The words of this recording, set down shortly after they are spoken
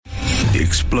The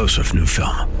explosive new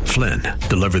film, Flynn,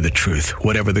 deliver the truth,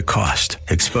 whatever the cost.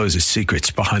 Exposes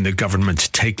secrets behind the government's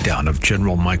takedown of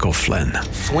General Michael Flynn.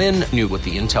 Flynn knew what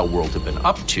the intel world had been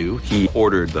up to. He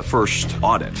ordered the first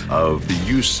audit of the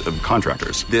use of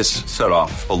contractors. This set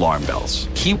off alarm bells.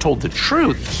 He told the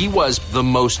truth. He was the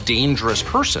most dangerous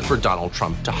person for Donald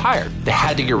Trump to hire. They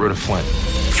had to get rid of Flynn.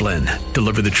 Flynn,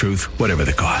 deliver the truth, whatever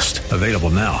the cost. Available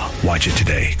now. Watch it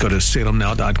today. Go to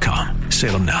salemnow.com.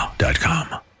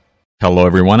 salemnow.com. Hello,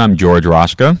 everyone. I'm George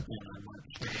Roska,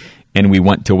 and we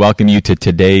want to welcome you to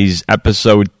today's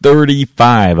episode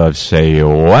 35 of Say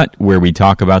What, where we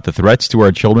talk about the threats to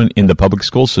our children in the public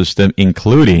school system,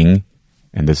 including,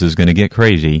 and this is going to get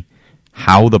crazy,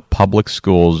 how the public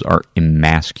schools are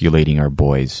emasculating our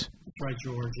boys. That's right,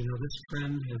 George. You know, this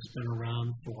trend has been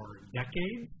around for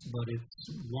decades, but it's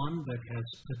one that has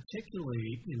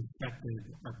particularly infected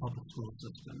our public school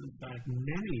system. In fact,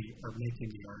 many are making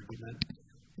the argument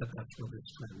that that's where this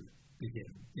trend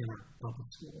began, in our public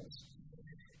schools.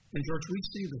 And George, we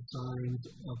see the signs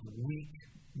of weak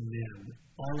men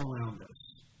all around us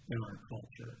in our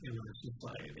culture, in our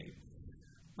society.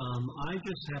 I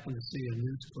just happened to see a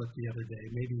news clip the other day,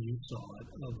 maybe you saw it,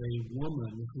 of a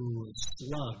woman who was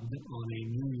slugged on a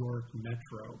New York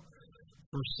metro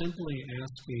for simply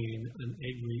asking an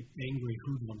angry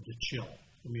hoodlum to chill.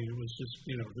 I mean, it was just,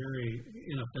 very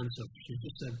inoffensive. She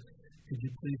just said, "Could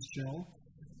you please chill?"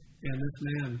 And this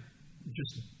man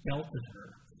just belted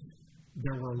her.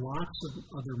 There were lots of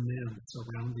other men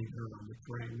surrounding her on the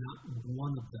train. Not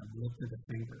one of them lifted a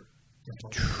finger to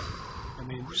help her. I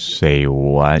mean, say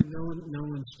what? No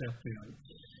one stepped in.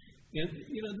 And,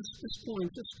 this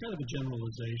point, it's kind of a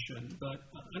generalization, but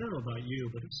I don't know about you,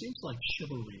 but it seems like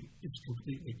chivalry is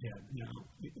completely dead now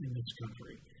in this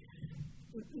country.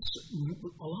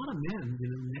 A lot of men,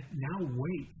 now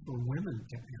wait for women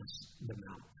to ask them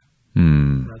out.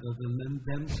 Rather than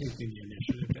them taking the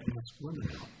initiative to ask women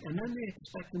out. And then they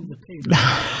expect them to pay them.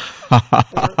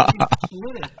 Or at least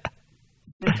split it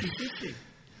 50-50.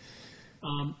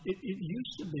 It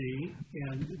used to be,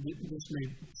 and this may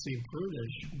seem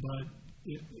prudish, but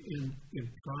in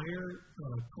prior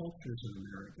cultures in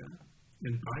America,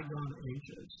 in bygone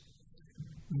ages,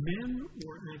 men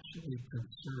were actually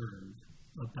concerned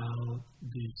about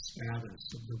the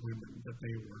status of the women that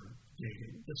they were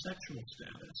dating, the sexual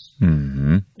status.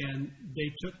 Mm-hmm. And they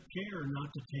took care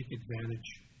not to take advantage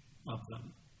of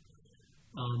them.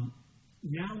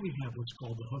 Now we have what's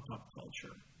called the hookup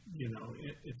culture.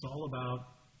 It's all about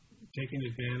taking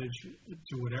advantage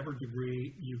to whatever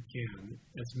degree you can,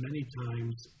 as many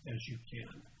times as you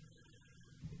can.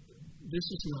 This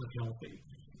is not healthy.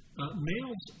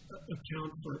 Males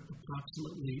account for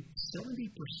approximately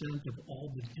 70% of all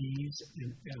the D's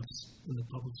and F's in the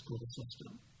public school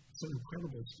system. It's an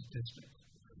incredible statistic.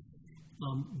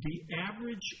 The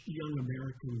average young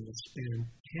American will spend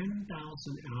 10,000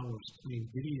 hours playing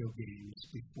video games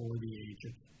before the age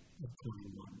of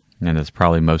 21. And it's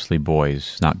probably mostly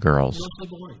boys, not girls. Mostly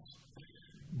boys.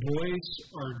 Boys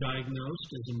are diagnosed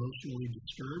as emotionally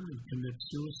disturbed and commit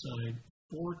suicide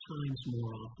 4 times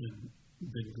more often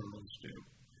than girls do.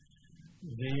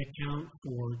 They account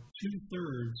for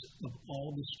 2/3 of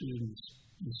all the students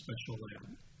in special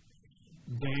ed.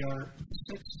 They are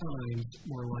 6 times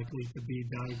more likely to be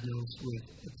diagnosed with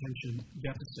attention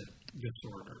deficit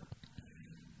disorder.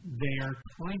 They are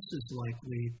twice as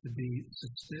likely to be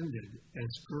suspended as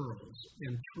girls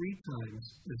and 3 times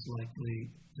as likely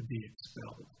to be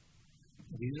expelled.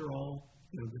 These are all,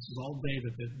 this is all data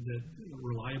that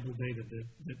reliable data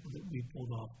that we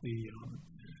pulled off the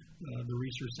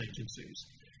research agencies.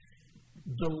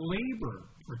 The labor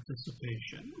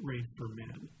participation rate for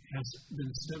men has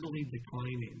been steadily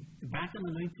declining. Back in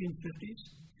the 1950s,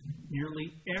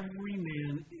 nearly every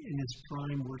man in his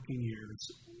prime working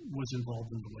years was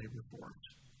involved in the labor force.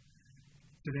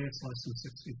 Today it's less than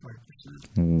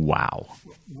 65%. Wow.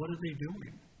 What are they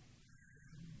doing?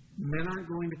 Men aren't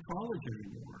going to college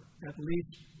anymore, at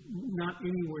least not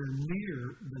anywhere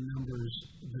near the numbers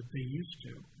that they used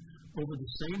to. Over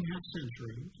the same half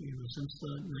century, since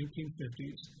the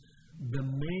 1950s, the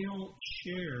male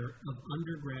share of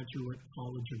undergraduate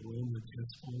college enrollment has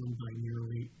fallen by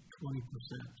nearly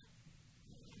 20%.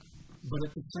 But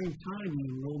at the same time, the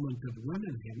enrollment of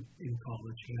women in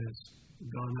college has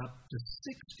gone up to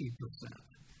 60%.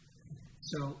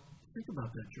 So think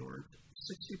about that, George.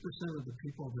 60% of the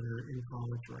people that are in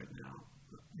college right now,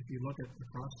 if you look at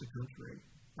across the country,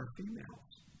 are females.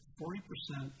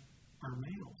 40% are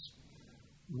males.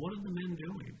 What are the men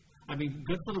doing? I mean,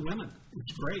 good for the women.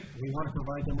 It's great. We want to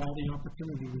provide them all the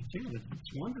opportunity we can.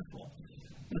 It's wonderful.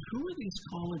 But who are these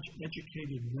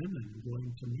college-educated women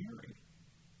going to marry?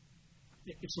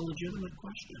 it's a legitimate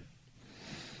question.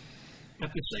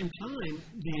 At the same time,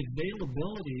 the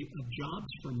availability of jobs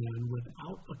for men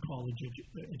without a college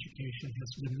education has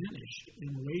diminished,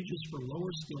 and wages for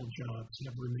lower-skilled jobs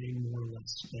have remained more or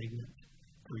less stagnant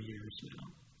for years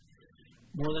now.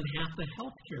 More than half the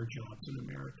healthcare jobs in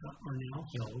America are now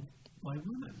held by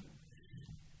women.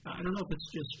 I don't know if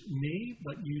it's just me,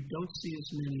 but you don't see as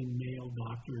many male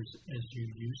doctors as you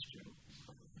used to.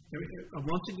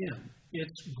 Once again,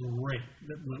 it's great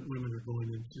that women are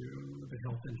going into the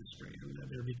health industry and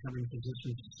that they're becoming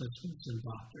physician assistants and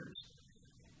doctors.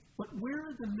 But where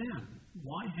are the men?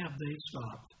 Why have they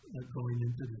stopped going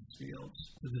into these fields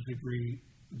to the degree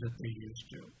that they used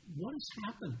to? What has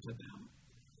happened to them?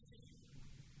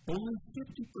 Only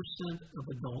 50% of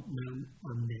adult men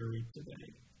are married today,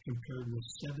 compared with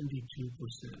 72%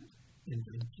 in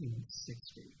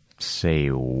 1960. Say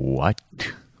what?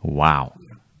 Wow.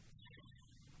 Yeah.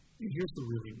 Here's the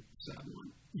really sad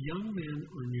one. Young men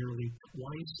are nearly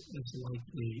twice as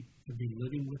likely to be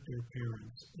living with their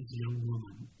parents as young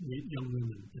women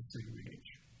the same age.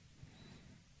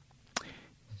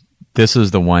 This is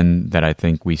the one that I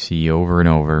think we see over and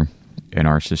over in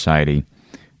our society.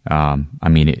 I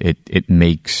mean, it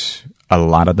makes a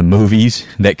lot of the movies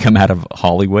that come out of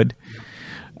Hollywood.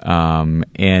 And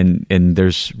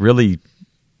there's really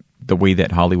the way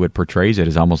that Hollywood portrays it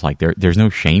is almost like there's no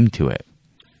shame to it.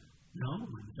 No,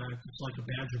 in fact, it's like a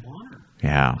badge of honor.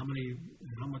 Yeah.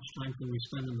 How much time can we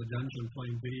spend in the dungeon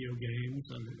playing video games?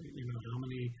 And how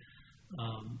many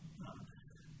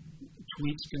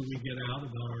tweets can we get out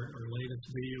about our latest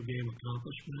video game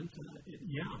accomplishment?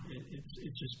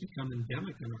 It's just become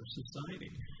endemic in our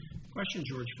society. The question,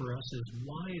 George, for us is,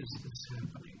 why is this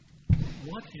happening?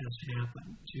 What has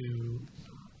happened to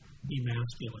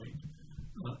emasculate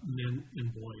men and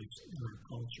boys in our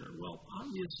culture? Well,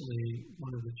 obviously,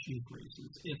 one of the chief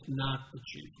reasons, if not the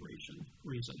chief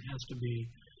reason has to be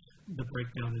the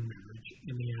breakdown in marriage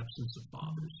and the absence of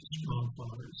fathers, strong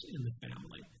fathers in the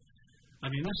family. I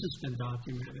mean, this has been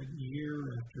documented year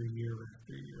after year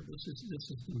after year. This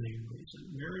is the main reason.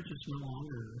 Marriage is no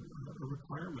longer a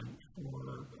requirement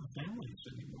for families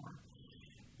anymore.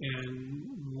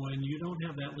 And when you don't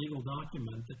have that legal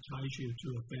document that ties you to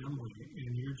a family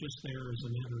and you're just there as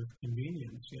a matter of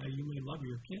convenience, you may love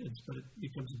your kids, but it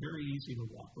becomes very easy to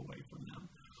walk away from them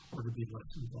or to be less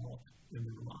involved in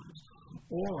their lives.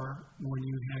 Or when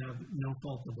you have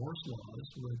no-fault divorce laws,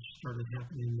 which started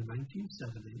happening in the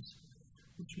 1970s,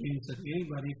 which means that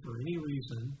anybody, for any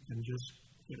reason, can just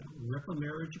rip a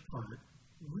marriage apart,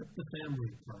 rip the family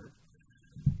apart.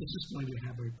 This is going to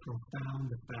have a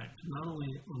profound effect, not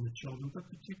only on the children, but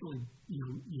particularly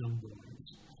young boys.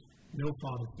 No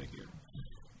father figure.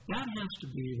 That has to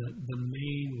be the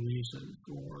main reason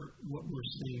for what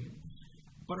we're seeing.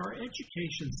 But our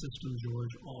education system,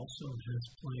 George, also has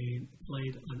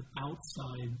played an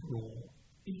outside role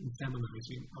in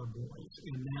feminizing our boys,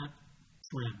 and that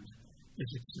trend is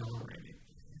accelerating.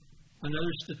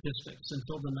 Another statistics,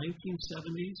 until the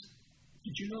 1970s,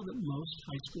 did you know that most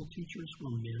high school teachers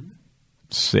were men?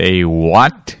 Say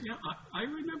what? Yeah, I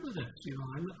remember this.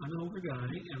 I'm an older guy,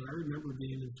 and I remember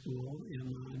being in school in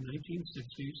the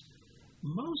 1960s.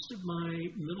 Most of my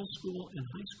middle school and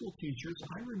high school teachers,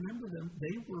 I remember them,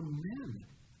 they were men.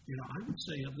 I would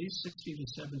say at least 60 to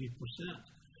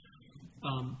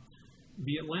 70%.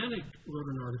 The Atlantic wrote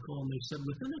an article, and they said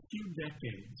within a few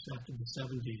decades after the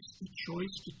 70s, the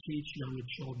choice to teach young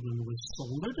children was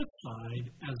solidified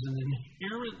as an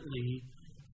inherently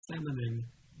feminine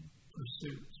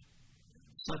pursuit,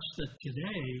 such that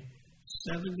today,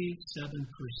 77%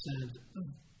 of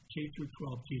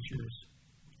K-12 teachers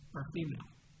are female.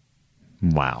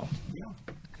 Wow. Yeah.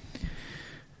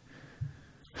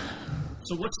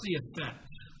 So what's the effect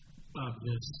of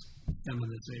this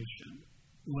feminization?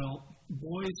 Well,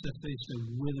 boys have faced a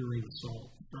withering assault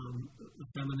from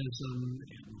feminism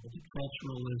and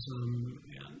multiculturalism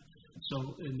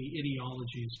and the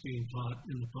ideologies being taught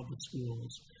in the public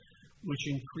schools, which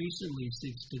increasingly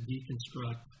seeks to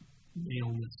deconstruct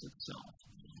maleness itself.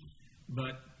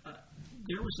 But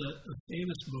there was a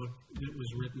famous book that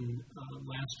was written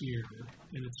last year,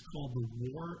 and it's called The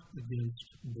War Against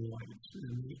Boys.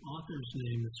 And the author's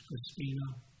name is Christina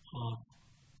Hoff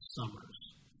Sommers.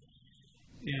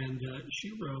 And she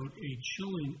wrote a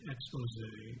chilling expose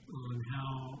on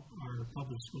how our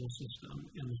public school system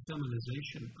and the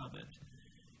feminization of it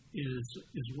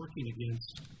is working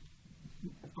against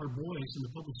our boys in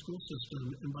the public school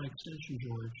system, and by extension,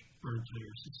 George, our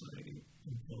entire society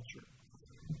and culture.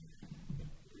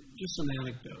 Just some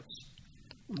anecdotes.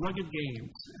 Rugged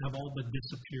games have all but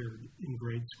disappeared in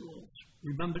grade schools.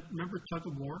 Remember tug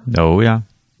of war? Oh, yeah.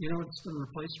 You know what it's been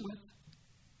replaced with?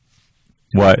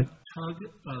 What? Tug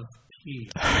of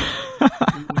peace.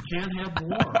 we can't have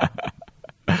war.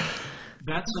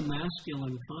 That's a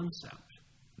masculine concept.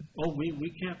 Oh,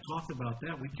 we can't talk about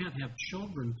that. We can't have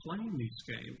children playing these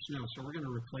games. No, so we're going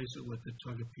to replace it with the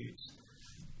tug of peace.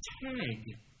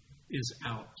 Tag is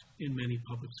out in many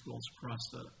public schools across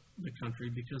the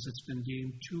country because it's been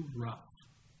deemed too rough,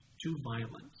 too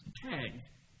violent. Tag.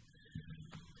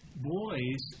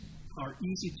 Boys are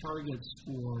easy targets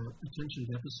for attention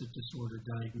deficit disorder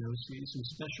diagnoses and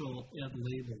special ed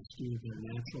labels due to their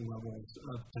natural levels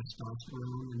of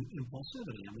testosterone and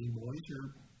impulsivity. I mean, boys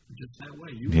are just that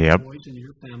way. You have boys in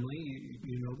your family,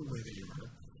 you know the way they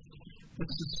are. But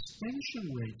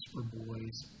suspension rates for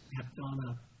boys have gone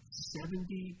up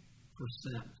 70%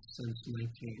 since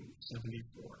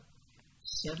 1974.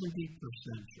 70%,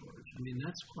 George. I mean,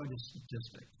 that's quite a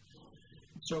statistic.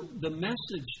 So the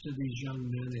message to these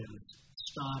young men is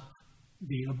stop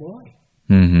being a boy.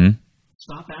 Mm-hmm.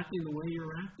 Stop acting the way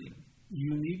you're acting.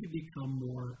 You need to become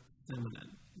more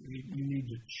feminine. You need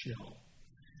to chill.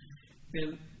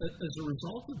 And as a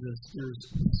result of this, there's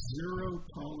zero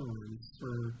tolerance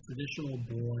for traditional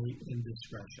boy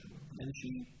indiscretion. And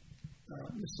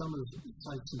some of the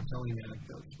cites some telling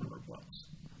anecdotes from her books.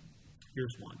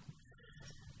 Here's one.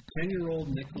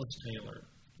 10-year-old Nicholas Taylor,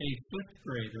 a fifth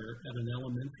grader at an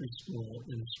elementary school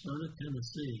in Smyrna,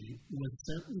 Tennessee, was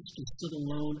sentenced to sit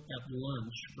alone at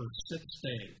lunch for 6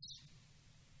 days.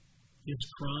 His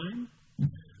crime?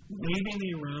 Waving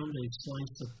around a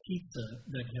slice of pizza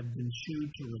that had been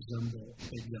chewed to resemble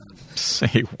a gun.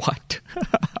 Say what?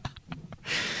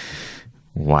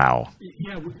 Wow.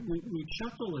 Yeah, we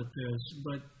chuckle at this,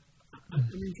 but I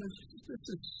mean, this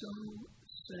is so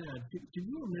sad. Can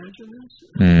you imagine this?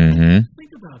 Mm-hmm.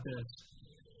 Think about this.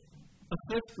 A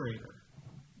fifth grader,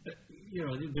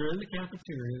 they're in the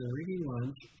cafeteria, they're eating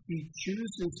lunch. He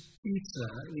chews his pizza,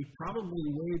 and he probably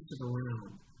waves it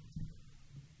around.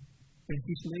 And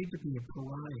he's made to be a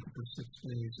pariah for 6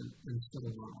 days and sit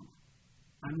alone.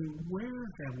 I mean, where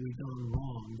have we gone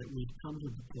wrong that we've come to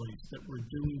the place that we're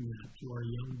doing that to our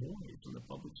young boys in the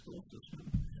public school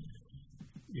system?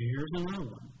 Here's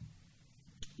another one.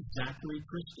 Zachary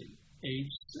Christie,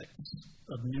 age 6,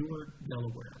 of Newark,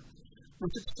 Delaware,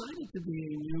 was excited to be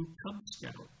a new Cub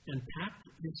Scout and packed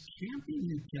his camping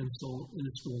utensil in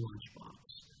a school lunchbox.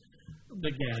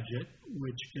 The gadget,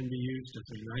 which can be used as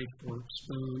a knife, fork,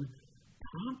 spoon,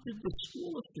 prompted the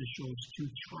school officials to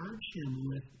charge him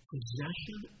with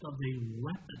possession of a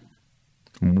weapon.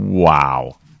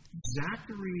 Wow.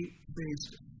 Zachary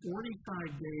faced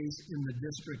 45 days in the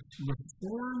district's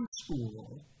reform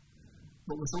school,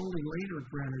 but was only later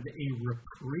granted a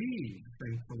reprieve,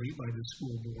 thankfully, by the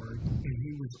school board, and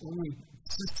he was only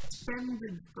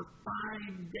suspended for 5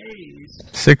 days.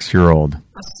 6-year-old. A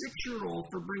 6-year-old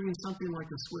for bringing something like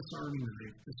a Swiss Army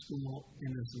knife to school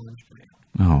in his lunch break.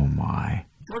 Oh, my.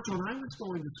 George, when I was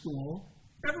going to school,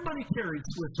 everybody carried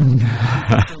Swiss Army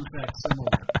knives.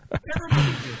 Similar.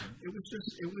 Everybody did. It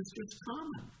was just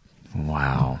common.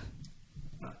 Wow.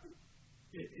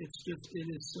 It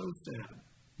is so sad.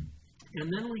 And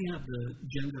then we have the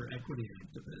gender equity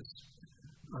activists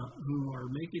who are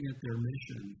making it their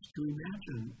mission to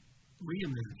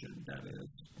reimagine, that is,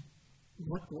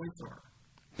 what boys are.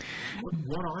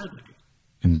 What are they?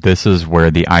 And this is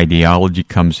where the ideology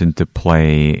comes into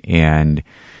play. And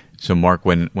so, Mark,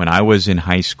 when I was in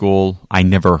high school, I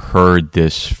never heard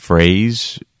this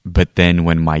phrase. But then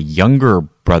when my younger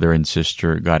brother and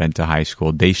sister got into high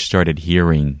school, they started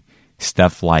hearing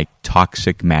stuff like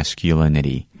toxic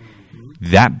masculinity.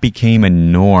 That became a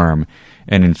norm.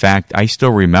 And in fact, I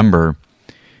still remember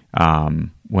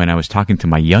when I was talking to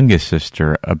my youngest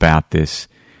sister about this,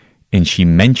 and she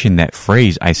mentioned that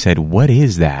phrase, I said, "What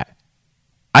is that?"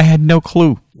 I had no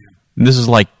clue. And this is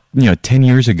like, 10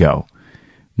 years ago.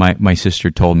 My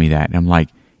sister told me that. And I'm like,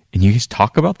 "And you guys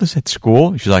talk about this at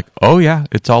school?" She's like, "Oh yeah,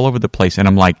 it's all over the place." And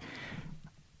I'm like,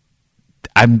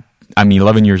 I'm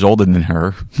 11 years older than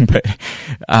her, but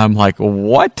I'm like,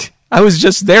 what? I was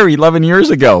just there 11 years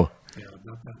ago. Yeah,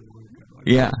 not that long ago.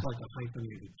 Yeah. It's like a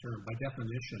hyphenated term. By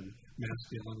definition,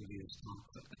 masculinity is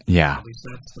toxic. Yeah. At least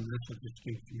that's the message that's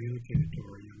being communicated to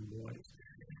our young boys.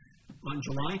 On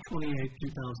July 28,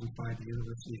 2005, the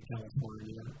University of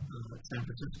California, San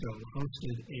Francisco,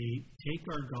 hosted a Take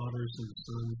Our Daughters and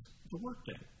Sons to Work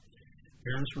Day.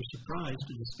 Parents were surprised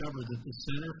to discover that the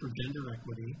Center for Gender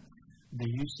Equity, the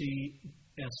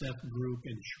UCSF group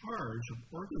in charge of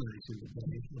organizing the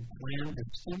day, had planned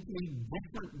distinctly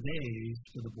different days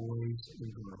for the boys and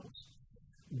girls.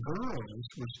 Girls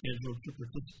were scheduled to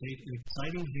participate in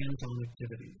exciting hands-on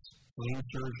activities, playing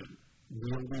surgeon,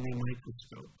 wielding a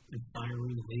microscope, and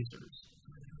firing lasers.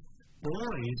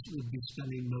 Boys would be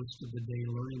spending most of the day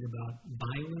learning about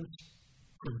violence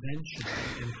prevention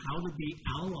and how to be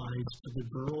allies to the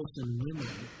girls and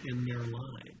women in their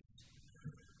lives.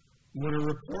 When a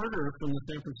reporter from the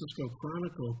San Francisco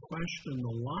Chronicle questioned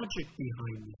the logic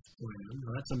behind this plan,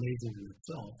 now that's amazing in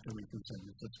itself, coming from San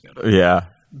Francisco. Yeah.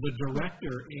 The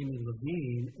director, Amy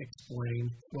Levine,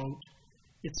 explained, quote,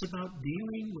 "It's about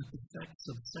dealing with the effects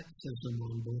of sexism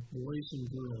on both boys and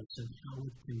girls and how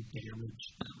it can damage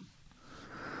them."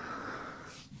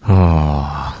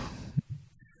 Oh.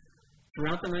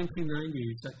 Throughout the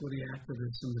 1990s, equity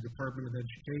activists in the Department of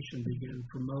Education began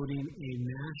promoting a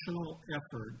national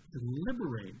effort to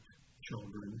liberate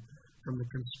children from the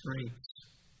constraints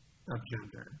of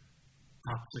gender,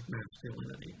 toxic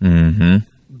masculinity. Mm-hmm.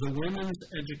 The Women's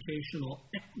Educational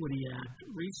Equity Act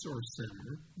Resource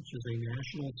Center, which is a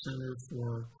national center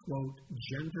for, quote,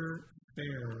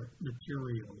 gender-fair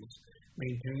materials,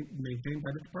 maintained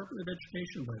by the Department of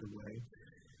Education, by the way,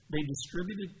 they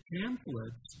distributed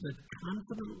pamphlets that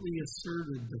confidently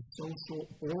asserted the social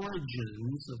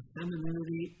origins of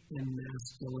femininity and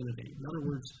masculinity. In other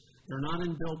words, they're not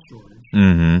inbuilt, George.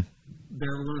 Mm-hmm.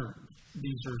 They're learned.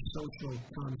 These are social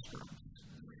constructs.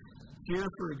 Here,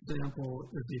 for example,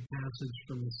 is a passage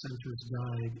from the Center's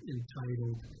guide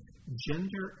entitled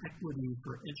Gender Equity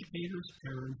for Educators,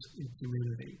 Parents, and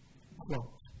Community.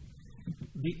 Quote,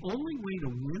 "The only way to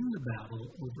win the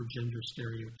battle over gender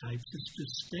stereotypes is to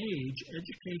stage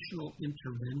educational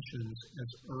interventions as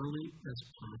early as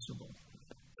possible,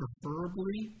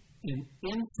 preferably in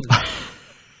infancy.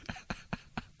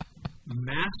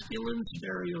 Masculine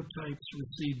stereotypes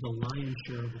receive the lion's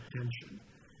share of attention.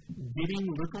 Getting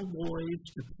little boys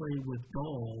to play with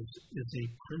dolls is a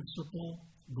principal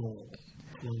goal."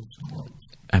 Close quote.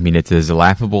 I mean, it's as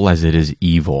laughable as it is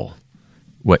evil,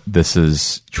 what this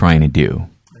is trying to do.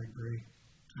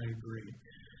 I agree.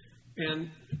 And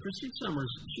Christine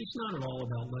Summers, she's not at all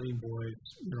about letting boys,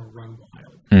 run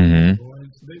wild. Mm-hmm.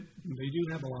 Boys, they do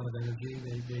have a lot of energy.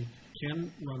 They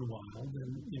can run wild,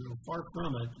 and far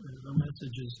from it. Her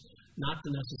message is not to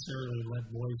necessarily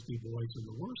let boys be boys in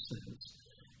the worst sense,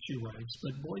 she writes,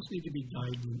 but boys need to be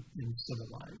guided and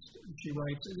civilized. She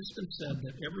writes, "It has been said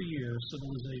that every year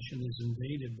civilization is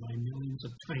invaded by millions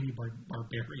of tiny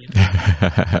barbarians."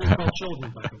 They're called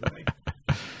children, by the way.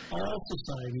 All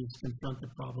societies confront the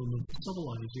problem of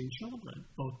civilizing children,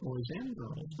 both boys and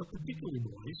girls, but particularly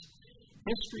boys.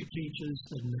 History teaches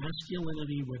that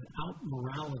masculinity without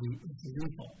morality is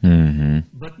lethal.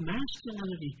 Mm-hmm. But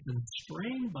masculinity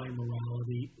constrained by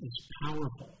morality is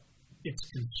powerful. It's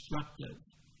constructive.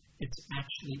 It's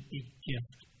actually a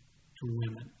gift to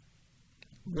women.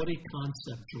 What a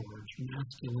concept, George,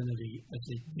 masculinity as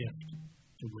a gift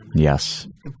to women. Yes.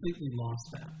 We've completely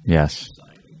lost that Yes. in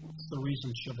society. It's the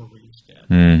reason chivalry is dead.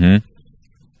 Mm-hmm.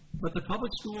 But the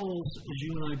public schools, as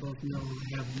you and I both know,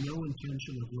 have no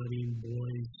intention of letting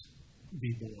boys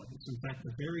be boys. In fact,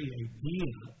 the very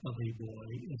idea of a boy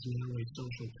is now a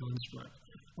social construct,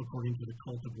 according to the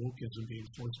cult of wokeism being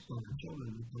forced upon our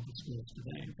children in public schools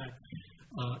today. In fact,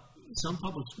 some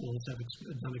public schools have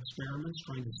done experiments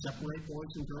trying to separate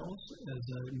boys and girls as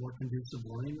a more conducive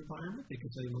learning environment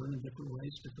because they learn in different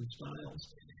ways, different styles.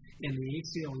 And the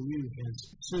ACLU has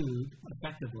sued,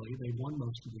 effectively, they won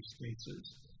most of these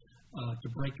cases, to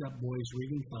break up boys'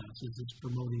 reading classes. It's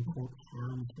promoting, quote,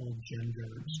 harmful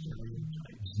gender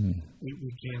stereotypes.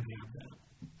 We can't have that.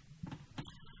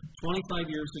 25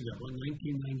 years ago, in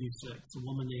 1996, a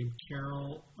woman named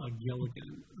Carol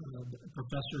Gilligan, a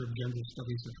professor of gender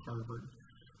studies at Harvard,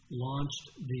 launched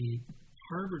the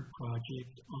Harvard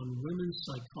Project on Women's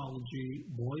Psychology,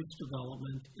 Boys'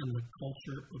 Development, and the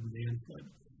Culture of Manhood,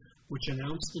 which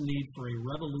announced the need for a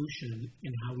revolution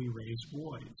in how we raise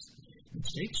boys. The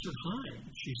stakes are high,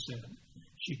 she said.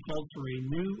 She called for a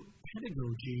new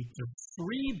pedagogy to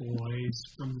free boys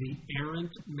from the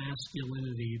errant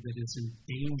masculinity that is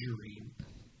endangering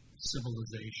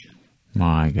civilization.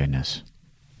 My goodness.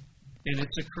 And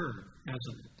it's occurred,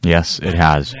 hasn't it? Yes, it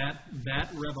has.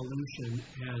 That revolution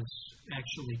has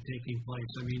actually taken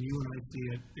place. I mean, you and I see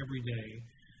it every day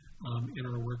in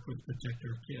our work with Protect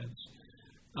Our Kids.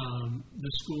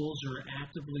 The schools are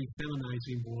actively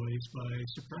feminizing boys by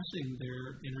suppressing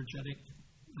their energetic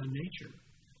nature.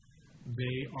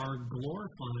 They are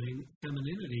glorifying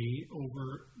femininity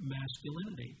over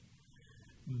masculinity.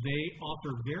 They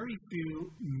offer very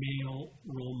few male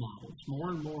role models. More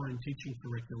and more in teaching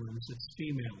curriculums, it's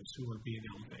females who are being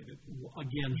elevated.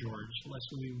 Again, George, lest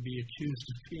we be accused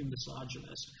of being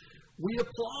misogynist, we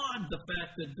applaud the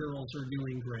fact that girls are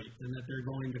doing great and that they're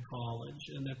going to college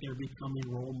and that they're becoming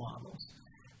role models.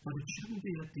 But it shouldn't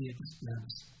be at the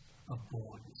expense of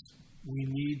boys. We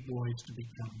need boys to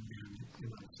become men in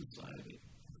our society.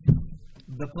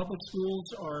 The public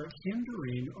schools are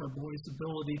hindering our boys'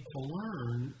 ability to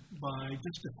learn by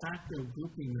just de facto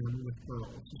grouping them with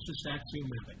girls. It's just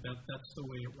axiomatic. That's the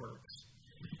way it works.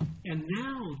 And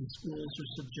now the schools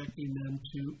are subjecting them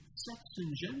to sex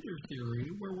and gender theory,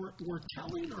 where we're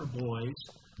telling our boys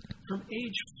from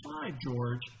age 5,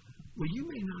 George, well, you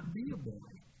may not be a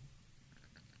boy.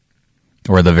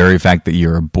 Or the very fact that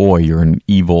you're a boy, you're an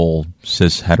evil,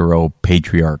 cis, hetero,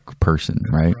 patriarch person,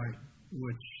 right? Right.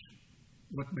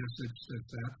 What message does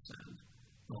that send?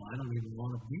 Well, I don't even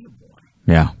want to be a boy.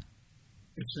 Yeah.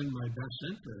 It's in my best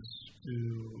interest to,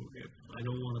 if I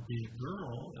don't want to be a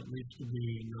girl, at least to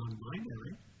be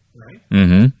non-binary, right?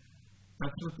 Mm-hmm.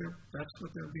 That's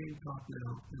what they're being taught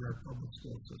now in our public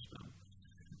school system.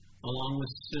 Along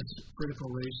with cis critical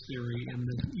race theory and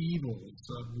the evils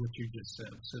of what you just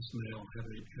said, cis male,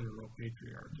 hetero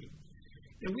patriarchy.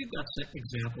 And we've got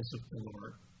examples of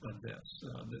galore of this.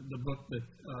 The book that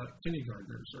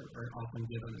kindergartners are often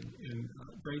given in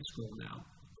grade school now,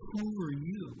 Who Are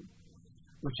You?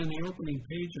 Which in the opening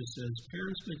pages says,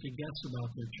 parents make a guess about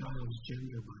their child's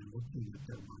gender by looking at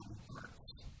their body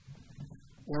parts.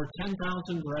 Or 10,000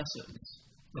 Dresses,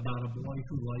 about a boy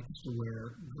who likes to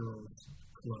wear girls'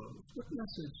 clothes. What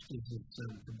message does it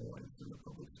send to boys in the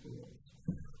public schools?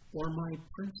 Or My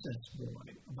Princess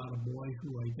Boy, about a boy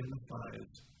who identifies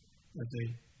as a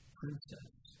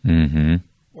princess. Mm-hmm.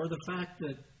 Or the fact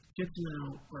that kids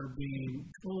now are being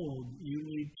told you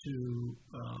need to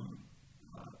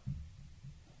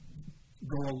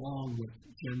go along with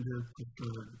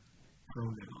gender-preferred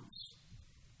pronouns.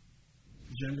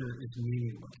 Gender is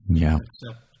meaningless,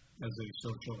 except as a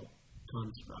social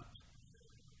construct.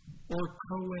 Or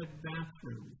co-ed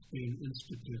bathrooms being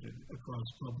instituted across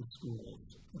public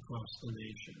schools across the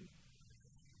nation.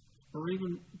 Or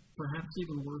perhaps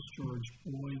even worse, George,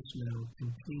 boys now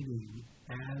competing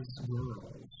as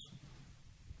girls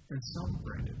and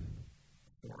celebrated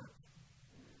for it.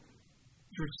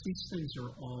 George, these things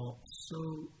are all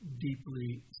so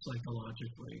deeply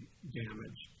psychologically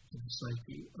damaged to the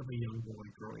psyche of a young boy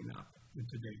growing up in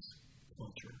today's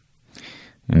culture.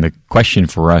 And the question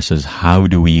for us is, how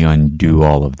do we undo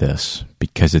all of this?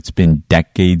 Because it's been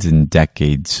decades and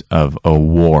decades of a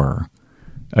war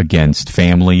against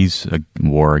families, a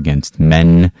war against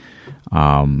men,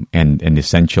 and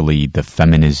essentially the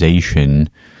feminization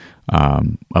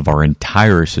of our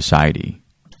entire society.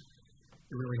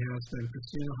 It really has been.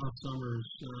 Christina Hoff Sommers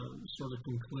sort of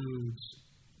concludes,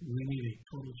 we need a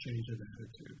total change of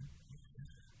attitude.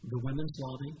 The Women's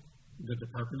Lobby, the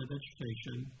Department of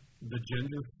Education, the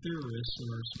gender theorists in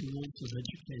our schools of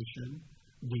education,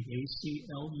 the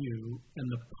ACLU, and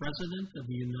the President of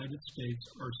the United States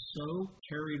are so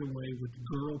carried away with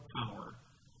girl power,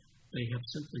 they have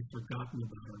simply forgotten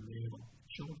about our male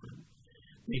children.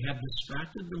 They have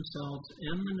distracted themselves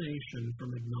and the nation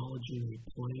from acknowledging a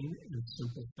plain and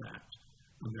simple fact.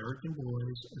 American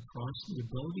boys across the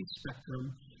ability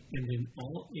spectrum and in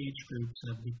all age groups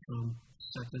have become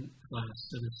second-class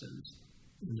citizens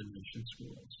in the nation's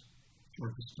schools.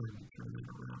 George, it's going to turn it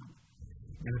around.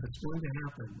 And if it's going to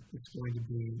happen, it's going to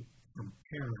be from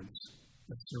parents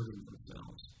asserting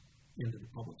themselves into the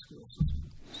public school system.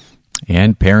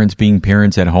 And parents being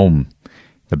parents at home.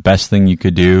 The best thing you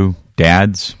could do,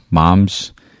 dads,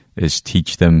 moms, is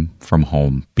teach them from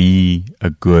home. Be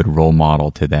a good role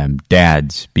model to them.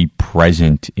 Dads, be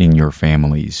present in your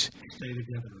families. Stay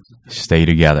together. Stay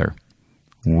together.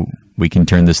 We can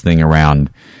turn this thing around.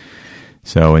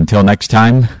 So until next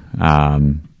time,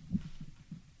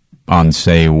 on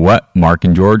Say What, Mark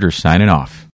and George are signing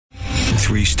off.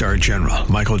 3-star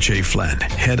General Michael J. Flynn,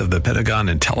 head of the Pentagon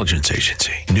Intelligence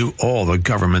Agency, knew all the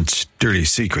government's dirty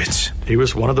secrets. He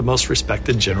was one of the most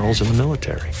respected generals in the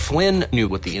military. Flynn knew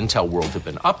what the intel world had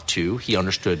been up to. He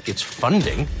understood its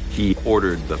funding. He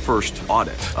ordered the first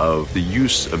audit of the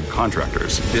use of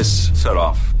contractors. This set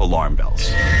off alarm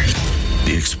bells.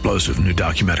 The explosive new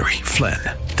documentary, Flynn,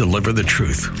 Deliver the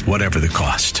Truth, Whatever the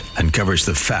Cost, uncovers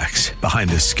the facts behind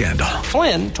this scandal.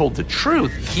 Flynn told the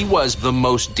truth. He was the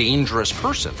most dangerous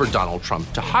person for Donald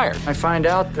Trump to hire. I find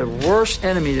out the worst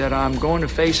enemy that I'm going to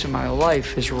face in my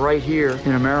life is right here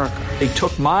in America. They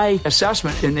took my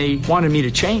assessment and they wanted me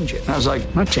to change it. And I was like,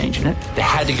 I'm not changing it. They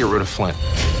had to get rid of Flynn.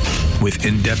 With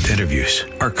in-depth interviews,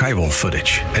 archival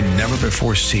footage, and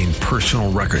never-before-seen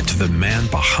personal records of the man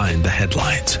behind the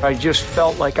headlines. I just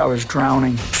felt like I was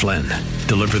drowning. Flynn,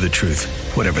 Deliver the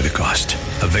Truth, Whatever the Cost.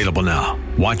 Available now.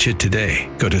 Watch it today.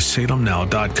 Go to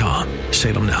salemnow.com.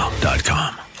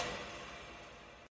 salemnow.com.